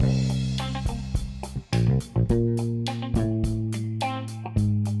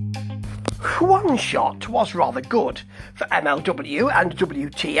one shot was rather good for MLW and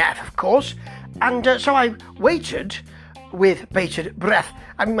WTF, of course, and so I waited with bated breath.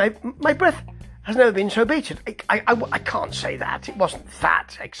 I mean, my breath has never been so bated. I can't say that. It wasn't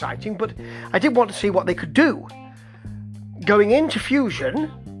that exciting, but I did want to see what they could do. Going into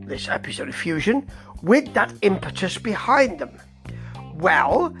Fusion, this episode of Fusion, with that impetus behind them.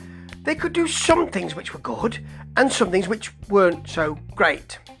 Well, they could do some things which were good, and some things which weren't so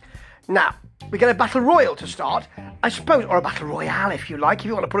great. Now, we get a battle royal to start, I suppose, or a battle royale if you like. If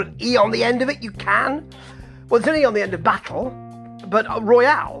you want to put an E on the end of it, you can. Well, there's an E on the end of battle, but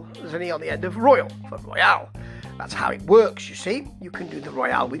royale, there's an E on the end of royal for royale. That's how it works, you see. You can do the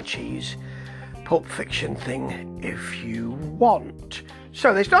royale with cheese Pulp Fiction thing if you want.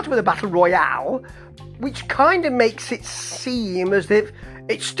 So they started with a battle royale, which kind of makes it seem as if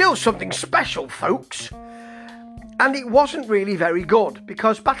it's still something special, folks. And it wasn't really very good,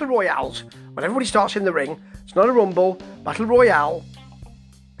 because battle royales, when everybody starts in the ring, it's not a rumble. Battle royale,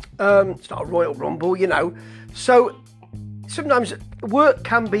 it's not a royal rumble, you know. So sometimes work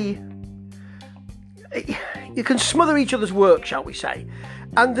can be, you can smother each other's work, shall we say.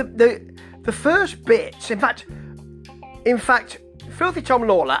 And the first bits, in fact, Filthy Tom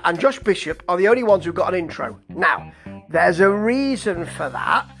Lawler and Josh Bishop are the only ones who've got an intro. Now, there's a reason for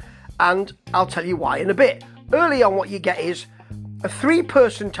that, and I'll tell you why in a bit. Early on, what you get is a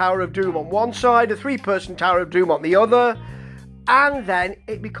 3-person Tower of Doom on one side, a 3-person Tower of Doom on the other, and then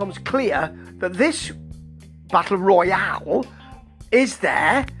it becomes clear that this Battle Royale is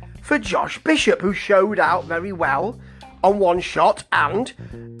there for Josh Bishop, who showed out very well on one shot and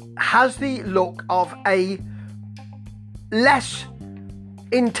has the look of a less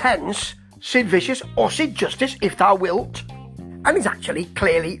intense Sid Vicious, or Sid Justice, if thou wilt, and he's actually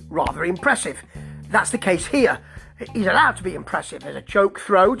clearly rather impressive. That's the case here. He's allowed to be impressive. There's a choke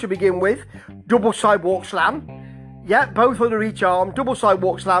throw to begin with, double sidewalk slam. Yeah, both under each arm, double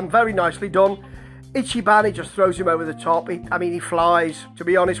sidewalk slam, very nicely done. Ichiban, he just throws him over the top. He flies, to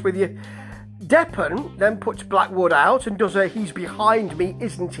be honest with you. Deppen then puts Blackwood out and does a he's behind me,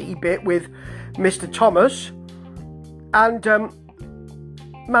 isn't he, bit with Mr. Thomas. And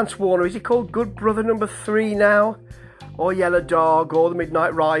Mance Warner, is he called Good Brother number 3 now? Or Yellow Dog, or the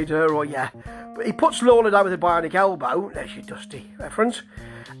Midnight Rider, or yeah. But he puts Lawler down with a bionic elbow. There's your Dusty reference.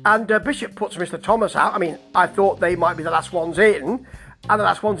 And Bishop puts Mr. Thomas out. I mean, I thought they might be the last ones in. And the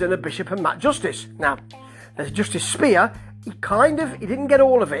last ones in are Bishop and Matt Justice. Now, there's a Justice Spear. He didn't get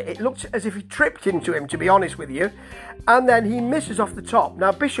all of it. It looked as if he tripped into him, to be honest with you. And then he misses off the top.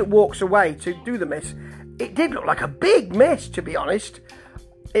 Now, Bishop walks away to do the miss. It did look like a big miss, to be honest.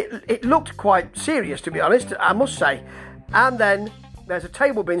 It looked quite serious, to be honest, I must say. And then there's a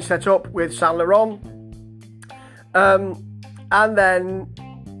table being set up with Saint Laurent. And then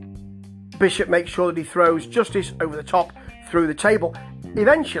Bishop makes sure that he throws Justice over the top through the table.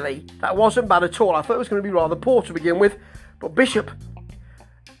 Eventually, that wasn't bad at all. I thought it was going to be rather poor to begin with. But Bishop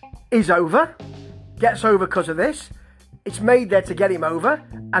is over, gets over because of this. It's made there to get him over,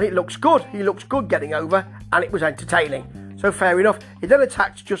 and it looks good. He looks good getting over, and it was entertaining. So fair enough. He then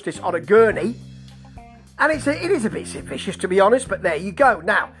attacks Justice on a gurney, and it is a bit vicious, to be honest, but there you go.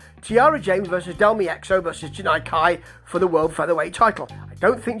 Now, Tiara James versus Delmi Exo versus Janai Kai for the World Featherweight title. I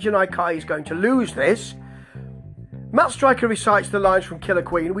don't think Janai Kai is going to lose this. Matt Striker recites the lines from Killer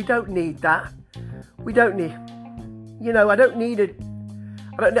Queen. We don't need that. We don't need... You know, I don't need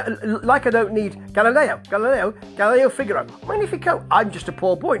Galileo Figaro. Magnifico. I'm just a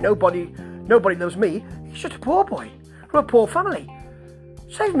poor boy. Nobody loves me. He's just a poor boy from a pour family.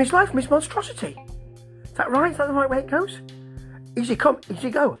 Saved his life from his monstrosity. Is that right? Is that the right way it goes? Easy come,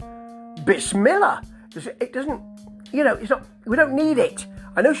 easy go. Bismillah. It doesn't, you know, it's not, we don't need it.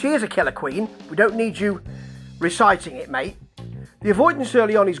 I know she is a Killer Queen. We don't need you reciting it, mate. The avoidance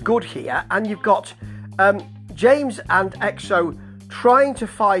early on is good here, and you've got James and Exo trying to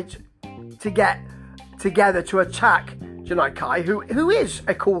fight to get together to attack Janai Kai, who is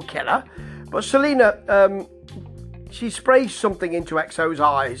a cool killer, but Selena, she sprays something into Exo's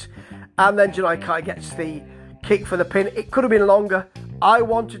eyes, and then Janai Kai gets the kick for the pin. It could have been longer. I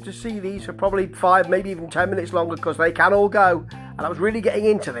wanted to see these for probably 5, maybe even 10 minutes longer, because they can all go, and I was really getting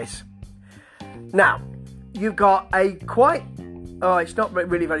into this. Now, you've got a quite... Oh, it's not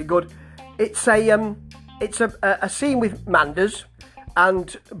really very good. It's a scene with Manders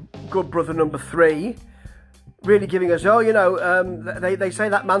and Good Brother number 3, really giving us, they say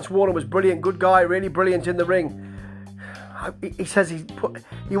that Mance Warner was brilliant, good guy, really brilliant in the ring. He says he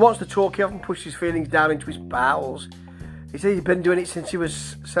wants to talk, he often pushes his feelings down into his bowels. He says he's been doing it since he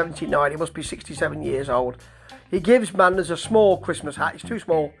was 79, he must be 67 years old. He gives Manders a small Christmas hat, it's too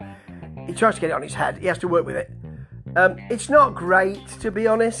small. he tries to get it on his head. He has to work with it. It's not great, to be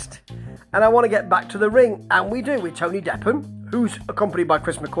honest. And I want to get back to the ring. And we do, with Tony Deppen, who's accompanied by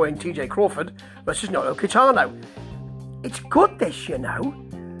Chris McCoy and TJ Crawford, versus Nolo Kitano. It's good, this, you know,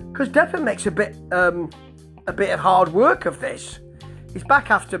 because Deppen makes a bit of hard work of this. He's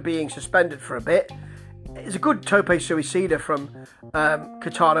back after being suspended for a bit. It's a good tope suicida from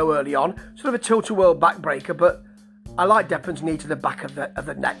Kitano early on. Sort of a tilt-a-whirl backbreaker, but I like Deppen's knee to the back of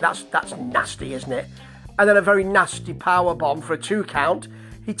the neck. That's nasty, isn't it? And then a very nasty power bomb for a 2 count.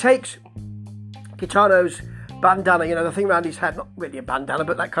 He takes Kitano's bandana, you know, the thing around his head, not really a bandana,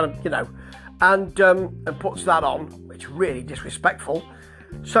 but that kind of, you know, and puts that on, which is really disrespectful.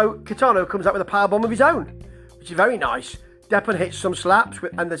 So Kitano comes out with a power bomb of his own, which is very nice. Deppen hits some slaps,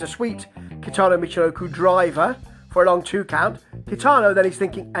 and there's a sweet Kitano Michinoku driver for a long 2 count. Kitano then is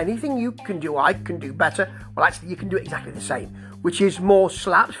thinking, anything you can do, I can do better. Well, actually, you can do exactly the same, which is more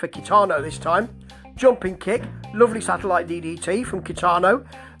slaps for Kitano this time. Jumping kick, lovely satellite DDT from Kitano.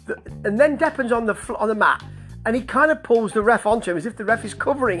 And then Deppen's on the mat, and he kind of pulls the ref onto him as if the ref is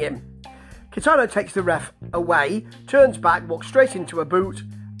covering him. Kitano takes the ref away, turns back, walks straight into a boot,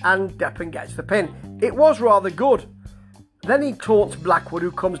 and Deppen gets the pin. It was rather good. Then he taunts Blackwood,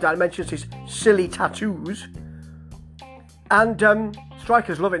 who comes down and mentions his silly tattoos. And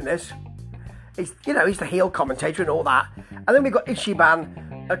Striker's loving this. He's the heel commentator and all that. And then we've got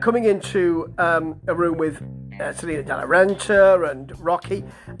Ichiban coming into a room with Selena De La Renta and Rocky.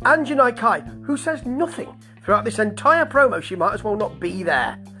 And Janai Kai, who says nothing throughout this entire promo. She might as well not be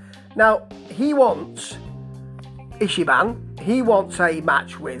there. Now, he wants Ichiban. He wants a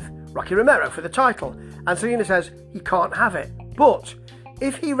match with Rocky Romero for the title. And Selena says he can't have it. But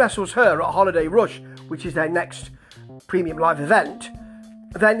if he wrestles her at Holiday Rush, which is their next premium live event,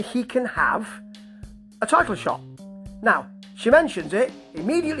 then he can have a title shot. Now, she mentions it.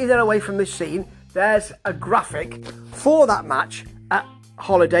 Immediately then away from this scene, there's a graphic for that match at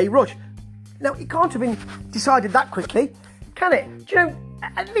Holiday Rush. Now, it can't have been decided that quickly, can it? Do you know,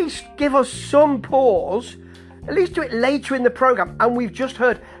 at least give us some pause. At least do it later in the programme. And we've just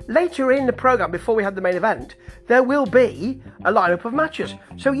heard later in the programme, before we had the main event, there will be a lineup of matches.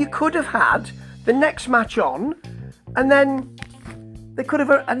 So you could have had the next match on, and then they could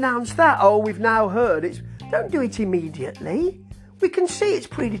have announced that. Oh, we've now heard it. Don't do it immediately. We can see it's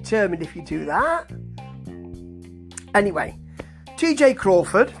predetermined if you do that. Anyway, TJ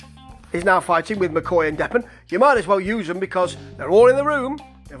Crawford is now fighting with McCoy and Deppen. You might as well use them because they're all in the room.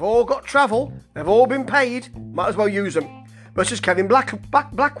 They've all got travel. They've all been paid. Might as well use them. Versus Kevin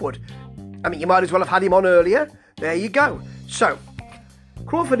Blackwood. I mean, you might as well have had him on earlier. There you go. So,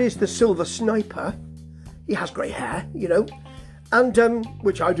 Crawford is the Silver Sniper. He has grey hair, you know. And,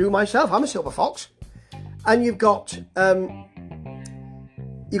 which I do myself. I'm a Silver Fox. And you've got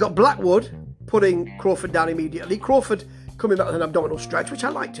Blackwood putting Crawford down immediately. Crawford coming back with an abdominal stretch, which I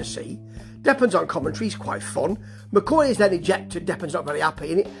like to see. Deppen's on commentary, he's quite fun. McCoy is then ejected, Deppen's not very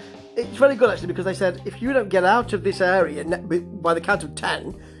happy. And it's very good actually, because they said, if you don't get out of this area by the count of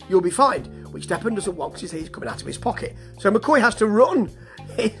 10, you'll be fined. Which Deppen doesn't want because he's coming out of his pocket. So McCoy has to run.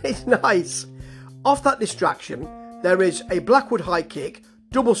 It's nice. Off that distraction, there is a Blackwood high kick,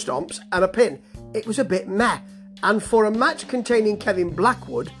 double stomps and a pin. It was a bit meh. And for a match containing Kevin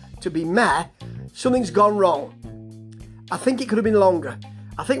Blackwood to be meh, something's gone wrong. I think it could have been longer.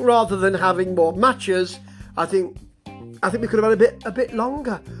 I think rather than having more matches, I think we could have had a bit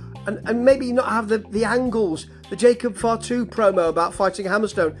longer. And maybe not have the angles. The Jacob Fatu promo about fighting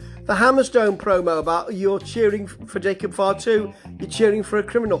Hammerstone. The Hammerstone promo about you're cheering for Jacob Fatu, you're cheering for a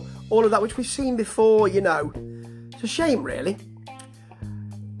criminal. All of that, which we've seen before, you know. It's a shame, really.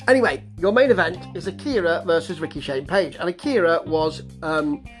 Anyway, your main event is Akira versus Ricky Shane Page. And Akira was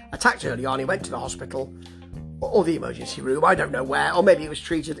attacked early on. He went to the hospital or the emergency room. I don't know where. Or maybe he was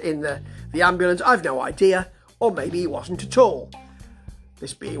treated in the ambulance. I've no idea. Or maybe he wasn't at all.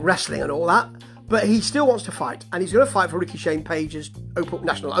 This being wrestling and all that. But he still wants to fight. And he's going to fight for Ricky Shane Page's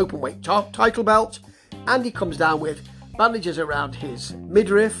national openweight title belt. And he comes down with bandages around his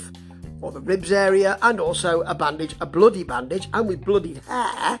midriff or the ribs area. And also a bloody bandage, and with bloodied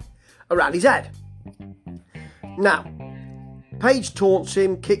hair around his head. Now, Page taunts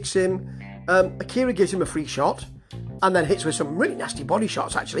him, kicks him. Akira gives him a free shot. And then hits with some really nasty body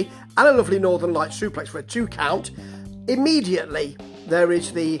shots, actually. And a lovely Northern Light suplex for a 2 count. Immediately, there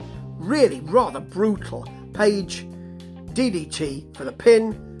is the really rather brutal Page DDT for the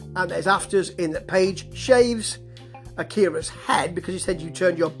pin, and there's afters in that Page shaves Akira's head because he said you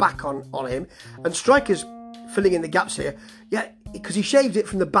turned your back on him, and Striker's filling in the gaps here. Yeah, because he shaved it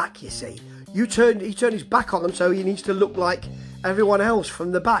from the back, you see. He turned his back on them, so he needs to look like everyone else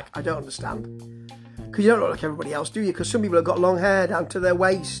from the back? I don't understand. Because you don't look like everybody else, do you? Because some people have got long hair down to their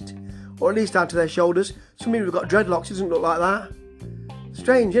waist, or at least down to their shoulders. Some people have got dreadlocks. It doesn't look like that.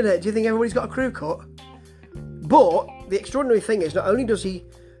 Strange, isn't it? Do you think everybody's got a crew cut? But the extraordinary thing is, not only does he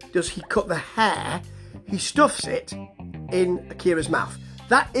cut the hair, he stuffs it in Akira's mouth.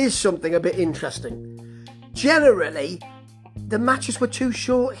 That is something a bit interesting. Generally, the matches were too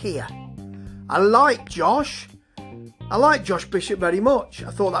short here. I like Josh Bishop very much.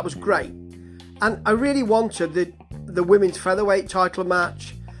 I thought that was great. And I really wanted the women's featherweight title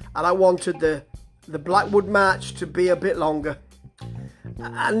match, and I wanted the Blackwood match to be a bit longer.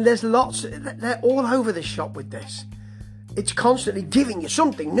 And there's lots, they're all over the shop with this. It's constantly giving you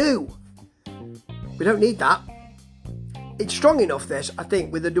something new. We don't need that. It's strong enough, this, I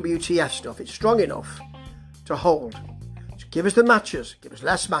think, with the WTF stuff. It's strong enough to hold. Just give us the matches. Give us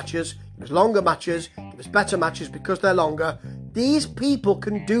less matches. Give us longer matches. Give us better matches because they're longer. These people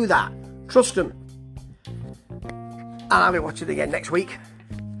can do that. Trust them. And I'll be watching it again next week.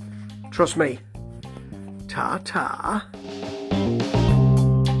 Trust me. Ta-ta.